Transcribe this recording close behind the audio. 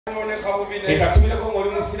Ekatumira ko ngoli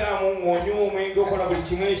musiramu ng'onywa omwenge okola buli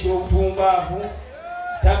kimu eky'obutumbaavu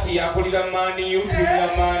Taki yakulira Maniyu timu ya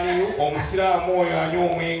Maniyu omusiramu oyo anywa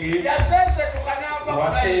omwenge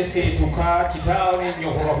waseeseetuka kitaawe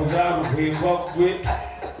n'ennyoko bakuzaalukebwa ggwe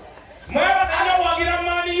mwebagana wagira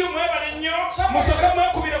Maniyu mwebale nnyo musoke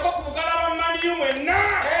mwekubireko ku bugala ba Maniyu mwenna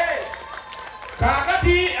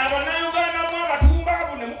kaakati Abannayuganda mwe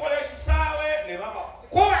abatumbaavu ne mukola ekisaawe ne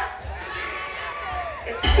babakuba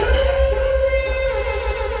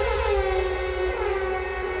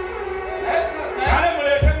kale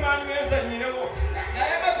mulete Maniyu ezanyirewo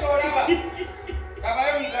naye katolaba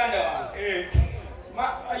kabayo muganda wange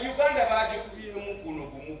Uganda bagikubira omuguno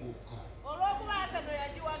gumugukka olwokuba Asano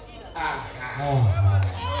yagiwagira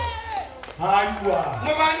aywa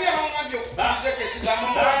mubandi abamwambye okubuuza ekyo ekigambo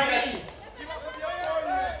muwagira ki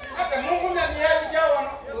ate mukumya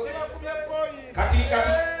myebijawano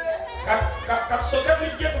katusoke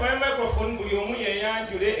tujje tubaye microphone buli omu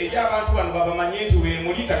yeyanjule eri abantu bano babamanye nti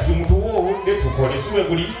weemuli kati mutuwa obudde tukole siwe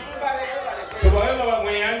buli tubaye baba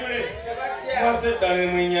mweyanjule mwaze ddala ne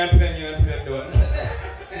mwenyampira ddona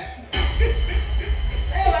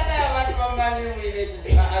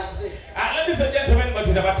ladies and gentlemen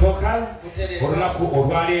batunda batokas olunaku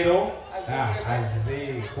olwaleero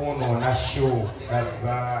azze kunoona show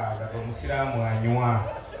gaba omusiraamu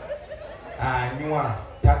anywa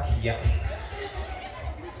takiya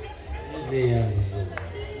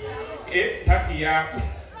takiya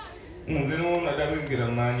nze nonadalwingira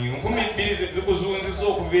Maniyu 12 zikuzunzisa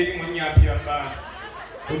okuva eri mu nyampira mbanga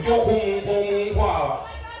ojja okumunkwaawa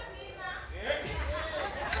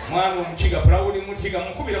mwana omukiga Proud Mukiga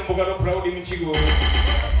mukubira mubugalo Proud Mukiga oyo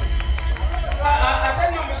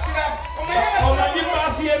ate nno omusiramu omanyi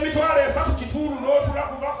baasi y'emitwalo 3 kituulu n'otula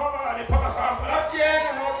kuva Kabale paka Kampala kyeno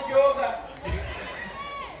n'otujooga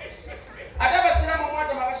ate abasiramu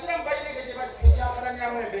mwatama abasiramu bayinege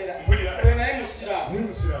gyekyakalanyamu embeera oyo naye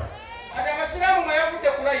musiramu ate abasiramu nga yavudde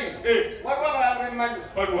ku layini waliwo abalala emmanyi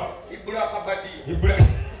Ibula Kabadi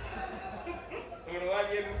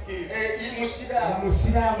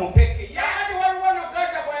musiraamu peke yaani waliwo no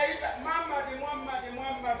Gaza bwayita Muhammad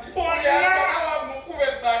bw'olyaba mukube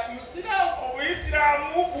bat musiraamu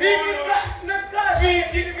obuyisiraamu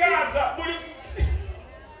fiki Gaza buli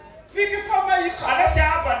fiki famayika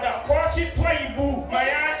anakyavadda koki Twaibu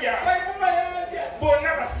Mayanja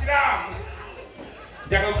bonna basiraamu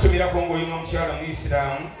njagala okutumirako ng'olina omukyala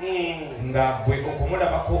muisiraamu nga bwe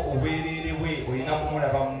okumulabako obwereere bwe olina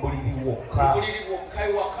kumulaba mu buliri wokka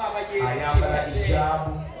ayambala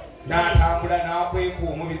ijaabu n'atambula n'akweka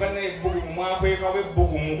omubiri bannaye ebbugumu mwakwekawo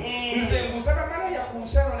ebbugumu nze mbuuza bamalaya ku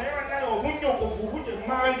nsalo naye bannaye obunnyogovu bunye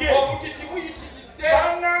mange obutiti buyitiridde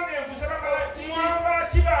bannange mbuuza bamalaya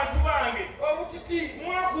mwabaki bantu bange obutiti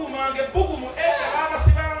mwakuumanga ebbugumu edda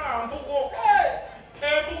baabasibanga mbugo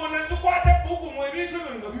embugo ne zikwata ebbugumu ebintu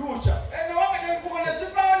bino nga byokya embugo ne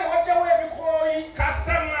zivaawo ne wajjawo ebikooyi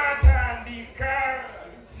kasita mwatandika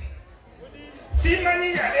simanyi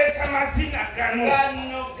yaleeta mazina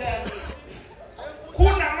gano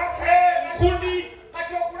kuna kudi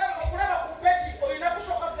kati okulaba ku peti olina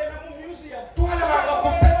kusooka kugenda mu museum twalabanga ku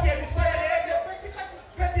peti ebiseera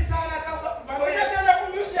peti zaolina genda ku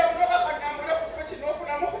museum nokakanambule ku peti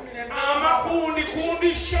nofunamu ku mirembe amakundi kundi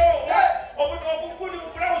show obukundi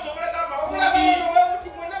bubulawuzi obulaga amakundi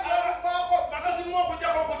bakazi mu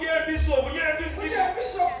okujjako okulya embisi obulya embisi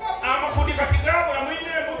amakundi kati gabula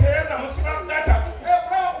mulina embuteeza musiba gata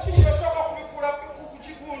kisosooka kubikula ku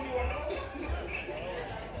kigundi wano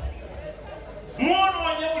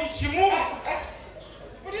mwonoonye buli kimu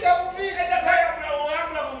bulira bubiika tayambula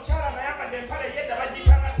oyambula mu mukyala ngayambadde empale yedda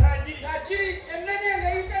bagiyitanga takiri ennene nga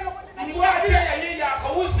yitano mbwatya yayiya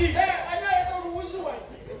akawuzi anyaleta oluwuzi wano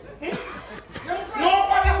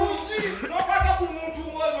n'okwata ku muntu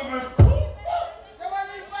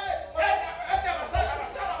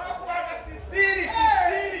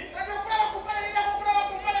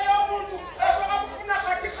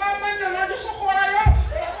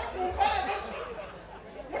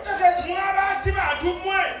mwabaki bantu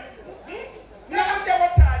mmwe nabajjawo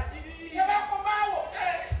tajiri tebakomaawo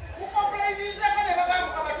kukomplainizeko ne bagamba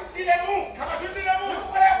kabatuddiramu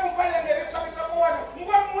nukolera ku mpale ngaebikabikako wano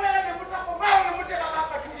mbwe mwene mutakomaawo ne mutekako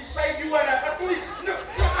akatuli saidi wano akatuli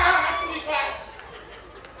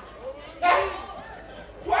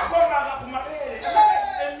twakombanga ku mabeere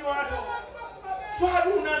enywato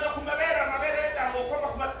twaluunanga ku mabeere amabeere edanga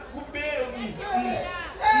okwamba ku bbeere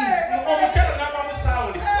omukyala n'abamu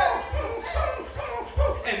sawundi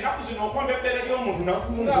ennaku zino okwamba ebbeere ly'omuntu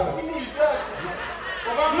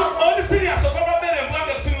oli sirias okwamba bbeere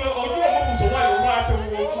embwanga etuliwe ojuwa omubuzo wayo olwate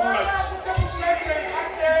otunulaki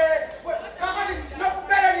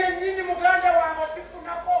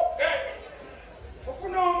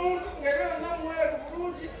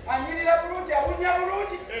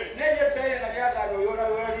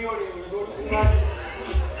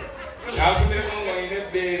Natumire kongo ine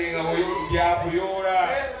bere nga ya kuyola.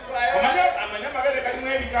 Amanya magere kali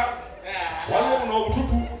mwebika. Waliwo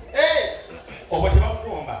n'obututu. Obo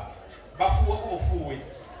tebakukomba. Bafuwa ko ofuwe.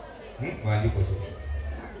 Wandikose.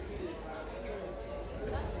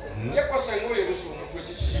 Yakose ngoye lusumu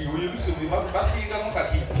twekiki. Uyu lusumu basinga mu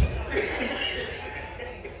kaki.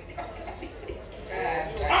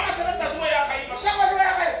 Ama sana tuwe yakaiba. Shaka tuwe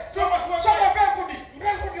yakaiba. Soma pekudi.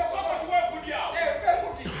 Pekudi soma tuwe kudi yao.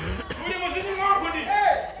 Pekudi. Uli muzini mwakudi.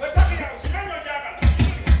 Wetaki ya usimenyo jaga.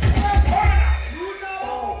 Bwana.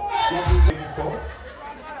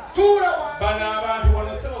 Tura bana abantu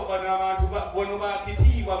wanasema bana abantu bono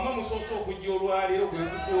bakitiibwa mwe musoso okujja olwaleero gwe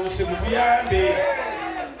kusoose mutuyambe.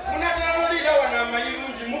 Munatera lulira wana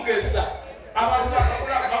amayirungi mugeza. Abantu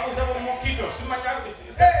bakuza mu mukito simanya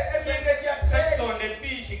section ne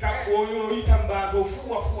beach kakoyo oyita mu bantu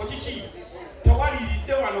ofuwafuwa kiki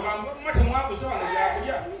tewaliridde wano bamate mwaguze wano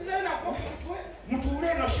byakulya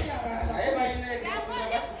mutuule eno shira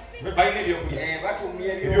balina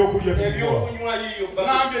ebyokulya ebyokunywa yiyo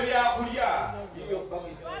nambe byakulya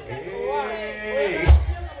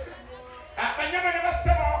abanyama ne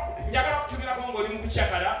basaba njagala kutumira kongo oli mu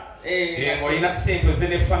kukyakala olina sente oze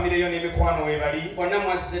ne famire yo n'emikwano webali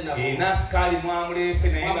nasikali mwamulese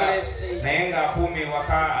naye ng'akuuma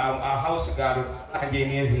ewaka house guard anje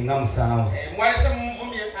emyezi nga 7 mwalese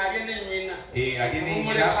mumvumye alye n'ennyina alye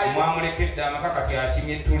n'ennyina mwamulekedde amaka kati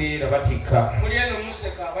akimye ettereera batikka muli eno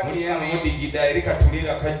museka muli eno mudigida eri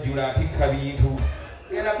katuleera kajjula atikka bintu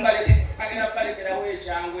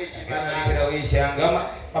balekerawo ekyanga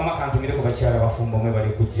amakantumireko bakyala bafumba omwe bali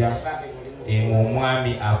kujja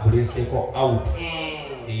omwami akuleseeko out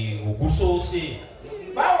ogusoose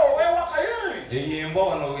bawo wewakayo embwa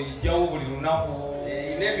wano ejjawo buli lunaku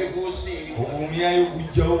n'ebiguusi ogumyayo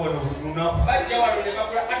gujjawo wano buli lunaku bajja wano ne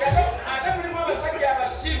bagula ate mulimu abasajja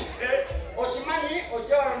abasiru okimanyi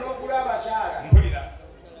ojja wano n'ogula abakyala mpulira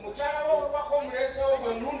mukyala wo wako omuleesewo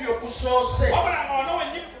gwe mulundi ogusoose wabula nga wano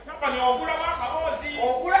wenyini kampani ogulawo akaboozi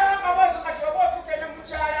kati oba otudde ne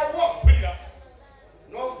mukyala wo mpulira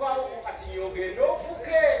n'ovaawo kati ogenda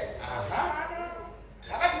ofuke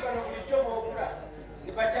kakati bano bulijjo boogula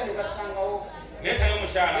ne bajja ne basangawo leetayo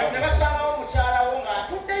mukyala ne basangawo mukyala wo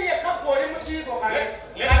ng'atudde yekka gwe oli mu kiibo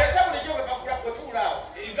aleta bulijjo bwe bagula gwe tuulaawo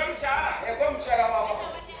nze mukyala gwe mukyala wawo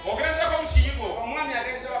ogezeeko mu kiyigo omwami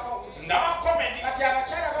agezebako ndaba komedi kati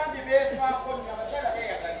abakyala bambi beefaako nnyo abakyala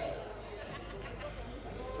beeyagaliza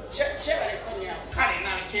kyebaleko nnyo kale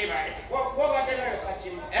naawe kyebale gwobadde nayo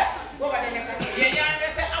kakimu gwobadde ne kakimu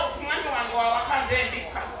yeyandese out mwami wange wawakaze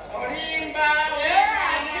embikka olimba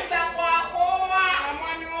anyumiza kwakowa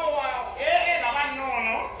omwami wo waawe laba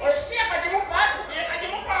nnoono si akagimu paatu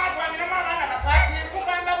kagimu paatwanyiramu abaana basatu kati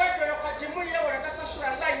kugamba bwetyo oyo kagimu yeewola tasasula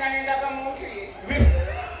nze alina n'endaga muntu ye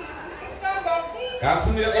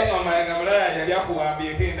kantumireko ngamayaga mulaya yali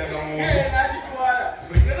akuwambyeko endaga muntu n'agitwala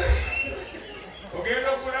ogenda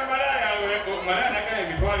okugula malaya nagala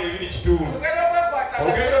emitwalo 2.5 ogenda okwekwata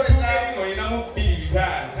ogenda otugaeri ng'olinamu 2.5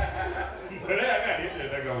 malaya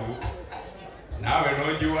galiendaga muntu naawe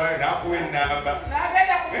n'ogiwayo n'akuwa ennamba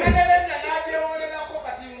n'agenda kumenelenda n'agyewolerako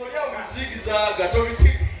kati ng'oli awo muzigizaaga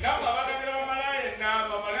tobiti namba abagazira bamalaya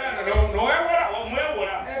ennamba malaya nowewola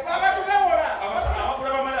omwewola baba tubewola abagula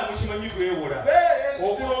bamalaya mukimanyi twewola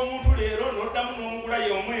ogula omuntu leero n'oddamu n'omugula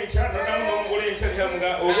ye omwenkya n'oddamu n'omugula enkya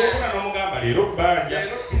olwokuna n'omugamba leero bbanja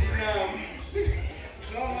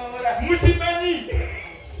mukimanyi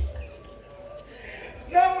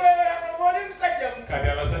n'omwewola ng'oli musajja kati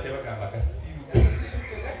abasajja bagamba kasiru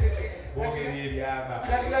boogera ebyama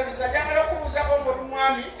natulabisa njagala okubuuzako ng'oli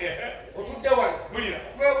mwami otudde wano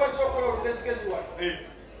twekoze okola olugezigezi wano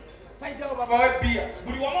sajjawo babawe bbiya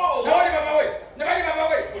buli wamu nawoli babawe ne bali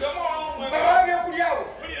babawe buli wamu babawe byokulyawo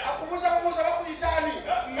akubuuza bubuuza bakuyitaani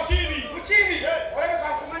mukiibi olabeka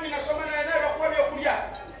nkumanyi nasoma naye naye bakuwa byokulya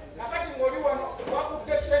nakati ng'oli wano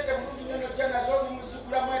wakudde sente mulungi nnyo nojja nazo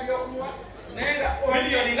olimuzigulamu ebyokunywa naye nga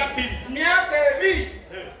miliyoni nga 2 myaka 2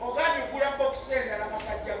 oganye ogula bokisi endala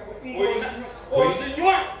kasajja gwe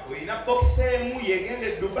ozinywa olina bokisi emu yegenda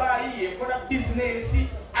e Dubai yekola bizinesi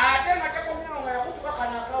ate nga tekomyawo nga yakutuka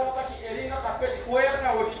kanaka wakati eringa kapeti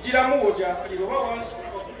kuweyanawe igiramu wojakalira oba wansi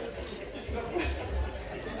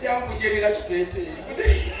ijambujerera kiteeteyi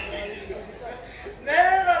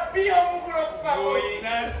naye nga bbiya omugula okufako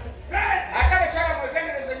olina ate abakyala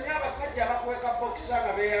mwegendereze nnyo abasajja abakweka bokisa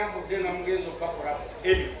nga beeyambudde nga mugenzi okubakolako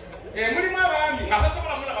mulimu abaami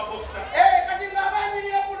kati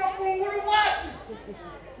ng'abaanyirira kuno kungulu bwati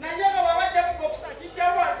naye nga babajja mu bokisa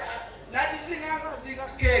kijjamu nagizinga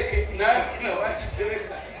keeke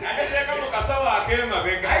nawakitereka agiteeka mu kasawo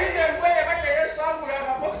ak'emabega ayina engweye bateyesangula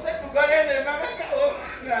nga bokisa Galene mamaka o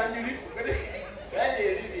na nyuri.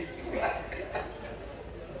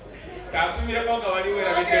 Katumira kwa waliwe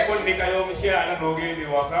na biteko ndika yo mshana nogende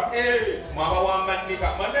waka. Mama wamba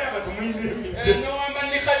ndika manema tumwinde. No wamba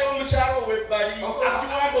ndika yo mcharo webali.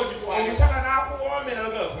 Okiwamba ojitwala. Mshana na kuombe na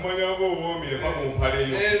nga kumanya ngo uombe kwa kumpale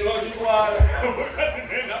yo. No ojitwala.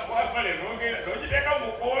 Na kwa pale nogende nojiteka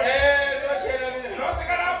mukole. No chera bine. No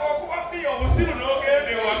sikala ko kuba pio busiru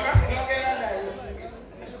nogende waka. Nogenda nayo.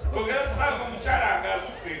 Kogeza ko mshana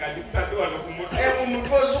ngazukika jikutandwa no kumutu.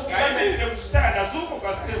 Mumutozo Kaime ile mshana zuko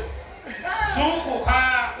kase.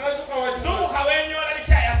 Zuka wenyola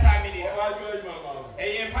lichaya samirira.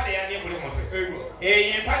 Empale yani kuli mutwe.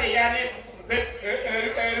 Empale yani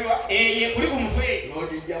kuli kumutwe.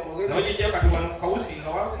 Nojija kati wano kawusi nga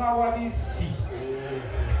waka wabisi.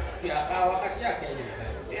 Akawa kati yake.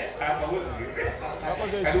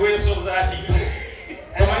 Akawusi. Kali weso zachi.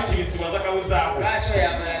 Tomanchi bisiwa zakawuzaako. Rasho ya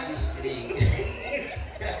mara district.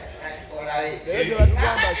 Olawe.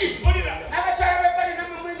 Nakachara bebali na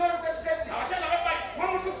mumwingoro kasikasi. Abashana babali.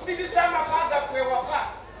 Mwamutu kufibiza amakaga kwe waka.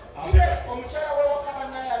 Kile omuchara we waka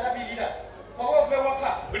banaye alabirira. Owove waka.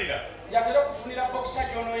 Kulira. Yakero kufunira boxer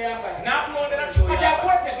jono yambala. Nakulondera chukula. Kati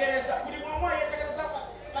akwetegereza buli mwamu yetegereza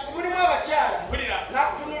kati mulimu abakyala. Kulira.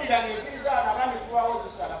 Nakutunulira ng'enviri abaami tubawo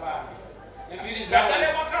zisala baami. Enviri zaabwe. Zadale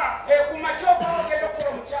waka. Kumakyoko ogenda okukola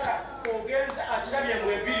omukyala ogenza akirabye mu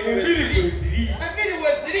enviri weziri. Enviri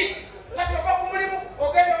weziri. Kati ova ku mulimu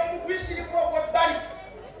ogenda omugwisiriku ogw'ebbali.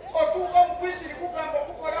 Otuuka omugwisiri kugamba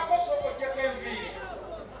okukolako sooka oggyako enviri.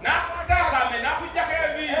 Nakutakame nakujjako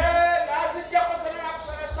enviri. N'aziggyako zonna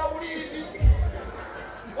nakusala sawulindi.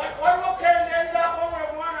 Waliwo kendeezaako obula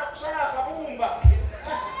omwana akusala akabumba.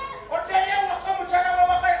 Oddeyo ewaka omukyala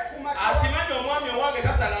wawaka kumakyo. Asimanyi omwami owange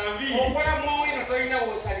tasala nviiri. Okola mwino tolina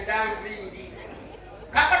w'osalira nviiri.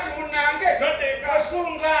 Kakati munnange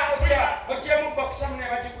osunga ogyemu bokisa mune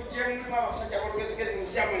bagikugyemu mulimu abasajja bolugezigezi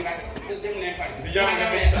nzijjamu engati nzijjamu n'empale.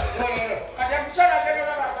 Kati omukyala agenda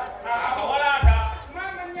olaba akawalaata.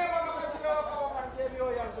 Mama nnyabo abakazi bawaka babanja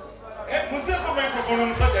ebyoya nze sibala. Muzeeko microphone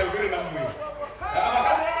omusajja ayogere nammwe.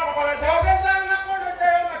 Abakazi babakola ogezangako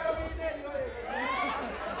noddayo nga tobirina ebyoya.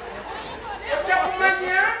 Ojja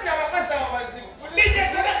kumanya nti abakazi abo bazibu.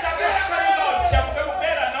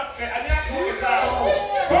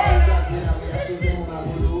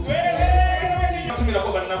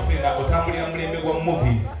 Otambulira mulembe gwa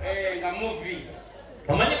movies. Nga movie.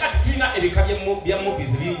 Omanyi kati tulina ebika bya movies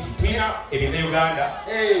bingi. Tulina ebina Uganda.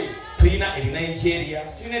 Tulina ebina Nigeria.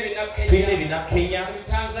 Tulina ebina Kenya.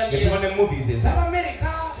 Tulina ne movies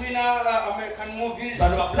ez'Amerika. Tulina American movies.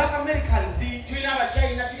 Bano ba Black Americans. Tulina aba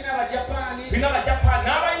China, tulina aba Japan. Tulina aba Japan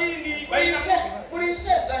n'abayindi. Buli nsi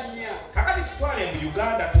ezannya. Kakati kitwale mu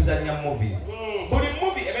Uganda tuzannya movies. Buli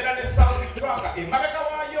movie ebeera ne soundtrack emabega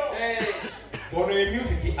waayo. Ono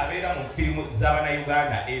music abeera mu firimu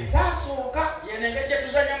z'Abannayuganda ezasooka. Yenenge gye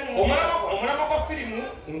tuzannyamu. Omulama gwa firimu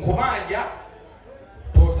Nkubanja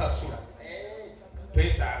tosasula.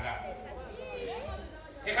 Twesanga.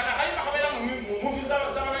 Ekana kayimba kabeera mu movie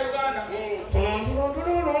z'Abannayuganda.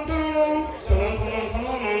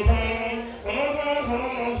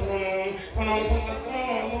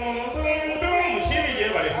 Mukiri gye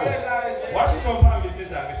baleko. Washington Pambizi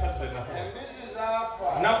zange sasula.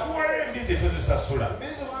 Nakuwala embizi tozisasula.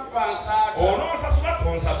 Onoosasula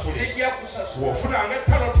tonsasule. Bw'ofunanga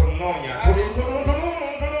ettalo tonnoonya.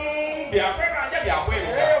 Byakwebanja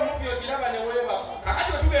byakweruka.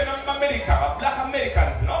 Kakati otugenda mu America, ba Black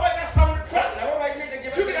Americans nabo balina soundtracks.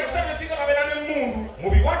 Tugenda kusaba esinga babeera n'emmundu mu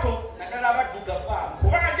biwato.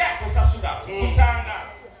 Kubanja tosasula. Kusanga.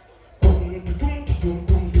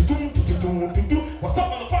 What's up,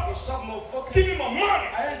 motherfucker? Give me my money.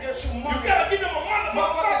 I ain't get you money. You gotta give me my money,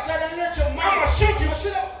 Motherfucker said I get your money. I'ma shoot you.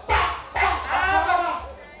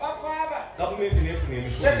 Government in every name.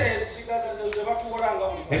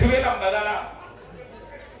 Netubeera mu balala.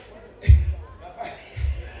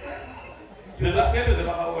 Zezo sente ze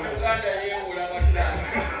bakawola. Uganda yeewula basiraamu.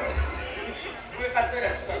 Bwe kaseera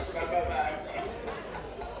tutasula babanja.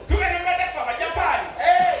 Tugenda mu badefu Abajapani.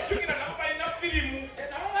 Tugenda nabo balina firimu.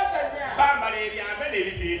 Nabo bazannya. Bambala ebyambe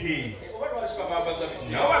n'ebiteeteeyi.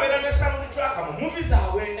 Nabo babeera ne soundtrack mu movie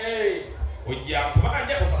zaabwe. Ojja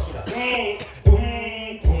kubanja tosasula.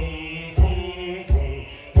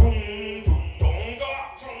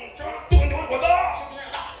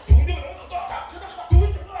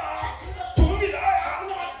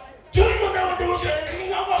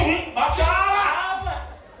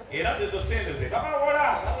 Era zezo sente ze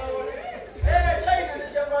babawola. China ne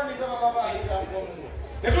Japan bababanza ngomu.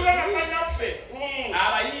 Netugamba bannaffe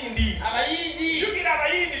abayindi. Jukira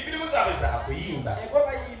abayindi firimu zaabwe za kuyimba.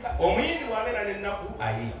 omuyindi wabeera n'ennaku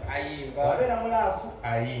ayimba wabeera mulaafu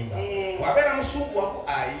ayimba wabeera musunguwafu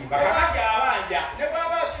ayimba kakati abanja ne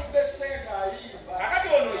bwaba asudde ssente ayimba kakati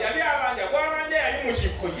ono yali abanja gwabanja yali mu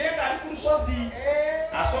kikko ye nga ali ku lusozi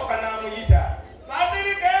asooka n'amuyita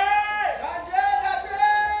sadirike sajedate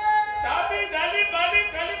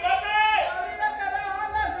tabigalibaligalibate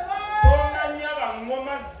tonanya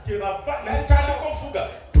bangoma gye bava nezitandika ofuga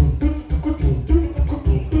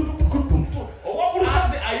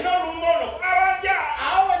owokulusozi alina olumba ono abanja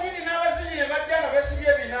awo wanyini n'abazinyi ne bajja nga besibye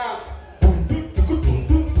ebinanfa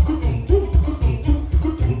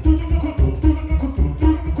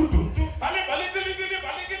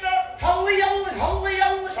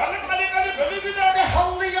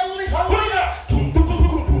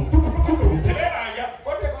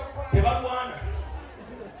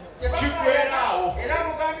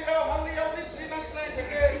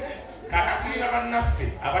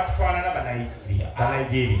abatufaanana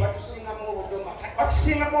Banigeria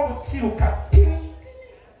batusingamu obusiruka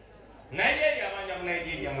Nigeria abanja mu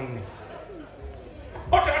Nigeria munne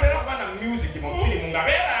otebatera kuba na music mu firimu nga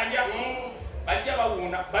beeranja bajja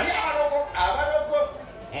bawuuna bali abalogo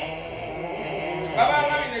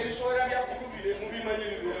babanga bino ebisoera byakububire mubimanyi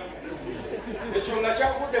bibeeramu ekyo nga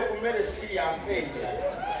kyakudde ku mmere siri yanfeeja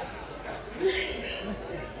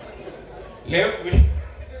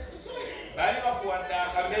bali bakuwadde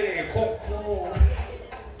akamere ekoko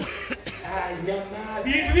nyama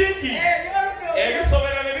bintu bingi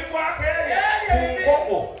ebisobera ne bikwako ku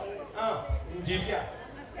nkoko njirya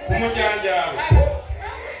ku mujanjaalo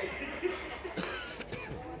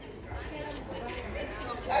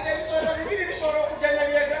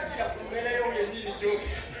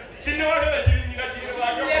kinewalera kirinyira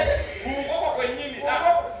kiriwayo ku nkoko kwennyini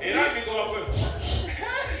era mbigoba bwe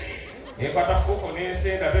ekwata fuko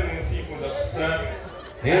n'ensenda ate n'ensiikuza ku ssaati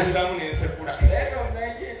n'enziramu n'ensekula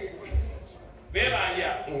bebanja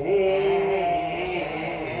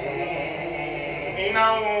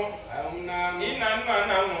inawo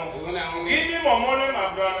give me momone my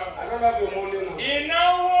brother I don't have your money now.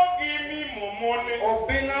 inawo give me momone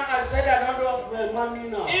Obina, I said I don't have money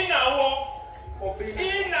now. inawo Obina.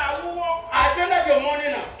 inawo I don't have your money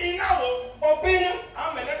now. inawo Obina.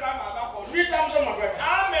 amene kama abako 3 times on my brother.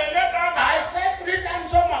 amene kama I said 3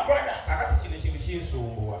 times on my brother. kakati kino kintu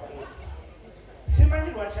kinsumbuwa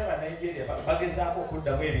simanyi lwaki Abanigeria bagezaako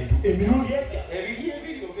okuddamu ebintu emirundi ejja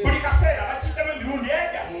buli kaseera bakiddamu emirundi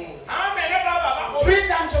ejja amene kama abako 3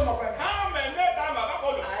 times on my brother. amene kama abako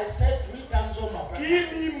I said 3 times on my brother.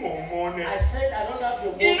 give me momone I said I don't have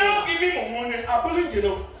your money. you know give me momone abuli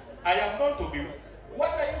you I am going to be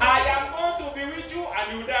What are you I am going to be with you and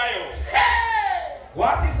you die. Hey!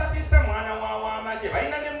 What is that is mwana wa maje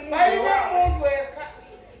baina ne mungu weka.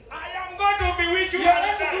 I am going to be with you. You are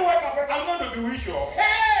going to do what, my brother? I'm going to be with you.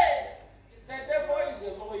 Hey! The devil is a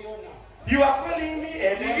lawyer now. You are calling me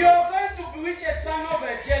a You are going to bewitch a son of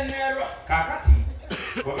a general. Kakati.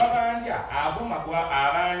 Wabanja avuma kwa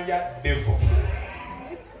abanja devil.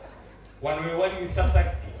 Wanwe wali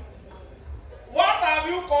sasaki. What have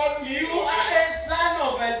you called me? You are a son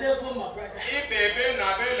of a devil, my brother. Ibebe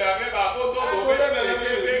na bele abeba go do go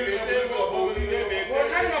bebe go boli bebe.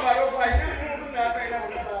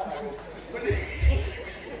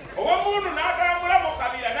 Owa mundu n'atambula mu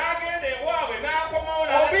kabira n'agenda ewaabwe n'akomawo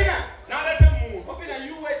Obina. n'alete mundu. Obina,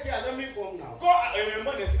 you wait here, let me come now. Ko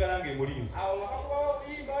embo nesigala ng'emulinzi.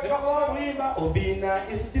 Ne bakuba buyimba Obina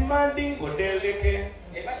is demanding odeleke.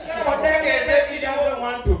 Odeleke he doesn't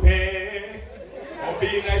want to pay.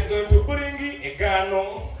 Obina is going to bring a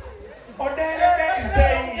gano. Odeleke is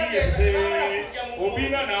staying here.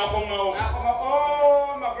 Obina n'akomawo.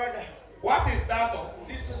 Oh, my brother. What is that?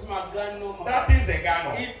 This is my gano. That is a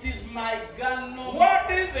gano. It is my gano.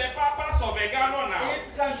 What is the purpose of a gano now?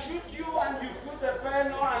 It can shoot you and you feel the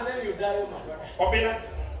pain and then you die, my brother. Obina,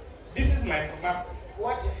 this is my stomach.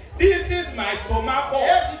 What? This is my stomach.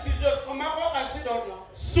 Yes, it is your stomach. I sit down now.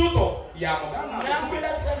 Suto ya muganga.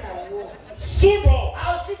 Suto. Suto.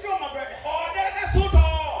 I'll shoot you, my brother. Odeke suto.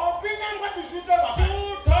 Obina, I'm going to shoot you, my brother.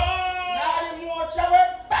 Suto. Nari muochawe.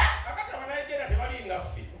 Akati Abanigeria tebalinga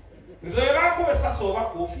ffe. Nze bakuba essasi oba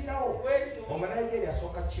kufiirawo. Omunigeria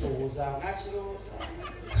asooka kirowooza.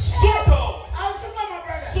 Suto. I'll shoot you, my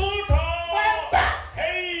brother. Suto.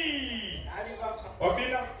 Hey.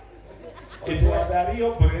 Obina. It was a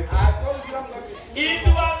real breath. I told you I'm going to shoot you. It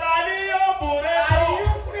was a real breath. Are you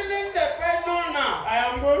feeling the pain now? I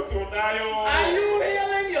am going to die. Are you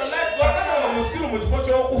healing your life? Musiru mu kifo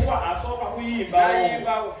ky'okufa asooka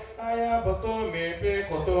kuyimbawo. Aya boto mebe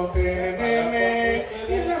koto tenene.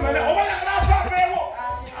 Oba yagala afaafeewo.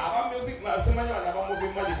 Aba music simanyi bana ba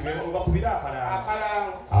movie magic bakubira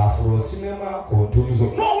akalango Afro cinema kontuzo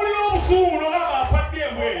n'oli obusungu n'olaba afadde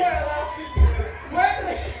embwe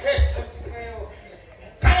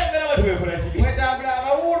kale ngera bwe tubekola kiki mwetambula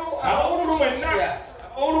abawulu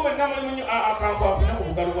mwenna mulimu akampo afuna ku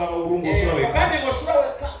bugalo bw'abawulu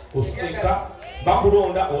ng'osula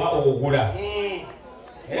bakulonda oba ogula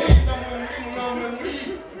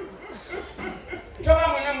Choka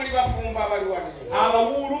mwana muli bafumba abali wano.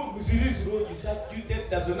 Abawulu ziri zirungi sajjudde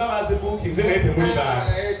dda zonna bazibuukinze naye temuli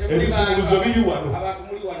bantu. Ebisumuluzo biri wano. Abantu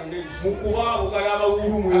muli wano n'ebisumuluzo. Mukuba abugala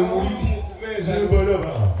abawulu mwe muli.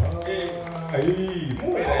 Zebalaba.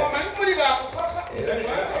 Muwera. Abamanyi muli bakukaka. Era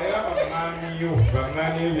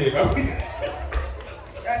bamanyi be bakuyi.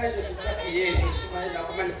 Yane ekyo tutakiyezi simanyi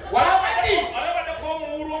nakumanyi. Walabadde. Alabaddeko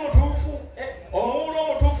omuwulu omutuufu. Omuwulu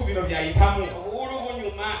omutuufu bino byayitamu.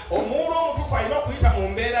 Omuwulu omutuufu alina okuyita mu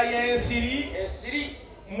mbeera y'ensiri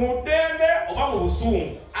mu ddembe oba mu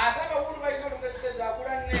busungu ate abawulu balina olugezigezi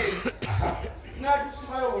akula neeri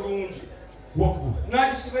n'agisibayo bulungi waggulu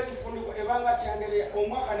n'agisiba ekifuniko ebanga kyandereya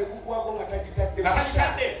omwaka ne gugwako nga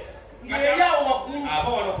tagitadde ng'eryawo waggulu aba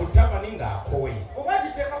wano ku ttavani ng'akoye oba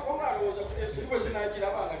agiteekako ng'alowooza ensiri bwe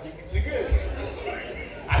zinagiraba nga zigende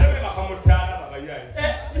ate be bakamuttaala babayayi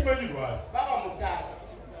kimanyi lwaki baba muttaala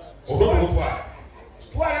oba omutwala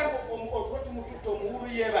twala otwati mututte omuwulu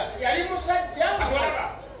yeebase yali musajja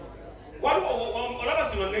olaba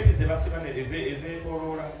zino neti zebasiba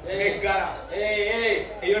ezeetoloola neggala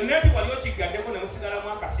eyo neti wali okigaddeko ne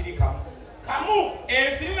musigalamu akasiri kamu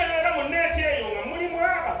ensiri nayoera mu neti eyo nga mulimu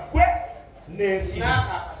abagwe n'ensiri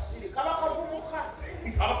n'akakasiri kaba kavubuka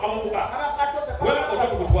webakota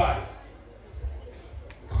tukutwale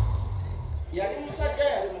yali musajja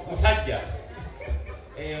musajja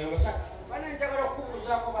bana njagala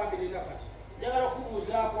okubuuzaako bambirina kati njagala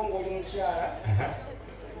okubuuzaako ng'oli mukyala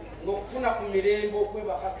ng'okufuna ku mirembe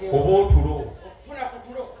okwebakako oba otulo okufuna ku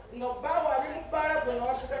tulo nga bbaawo ali mu bbaala gwe nga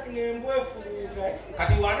wasigati ng'embwefunyika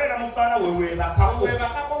kati wabeera mu bbaala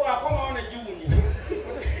webakako wakomawo ne giwunya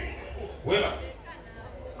weba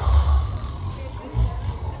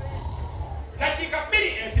dakiika bbiri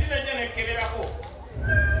ensiri nejja nekkeberako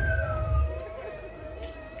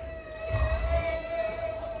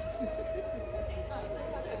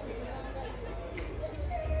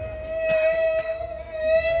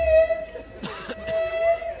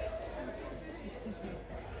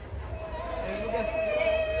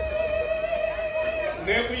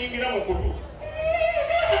nekuyingira mu kutu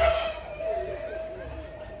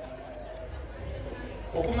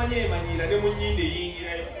okumanya emanyiira ne mu nnyindo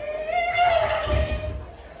eyingirayo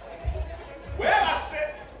weebase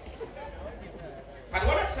kati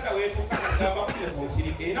wala kisana weetuuka nagamba kule ku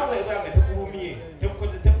nsiri era weebanga tekulumye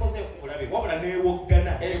tekoze kulabe wabula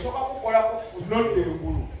neewoggana esooka kukolako nodda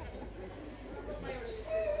engulu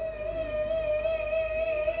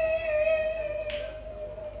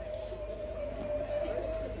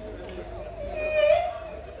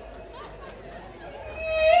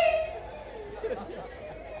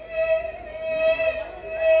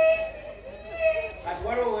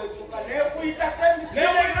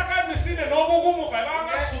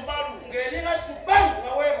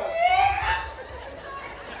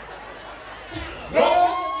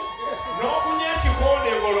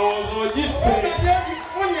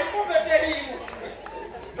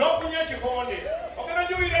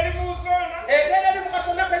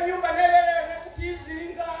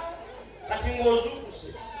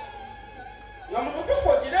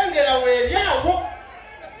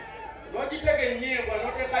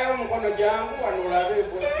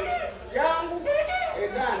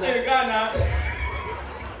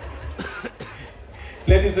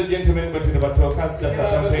Ladies and gentlemen, but to the Batokas, that's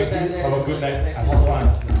a good night and have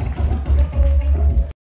fun.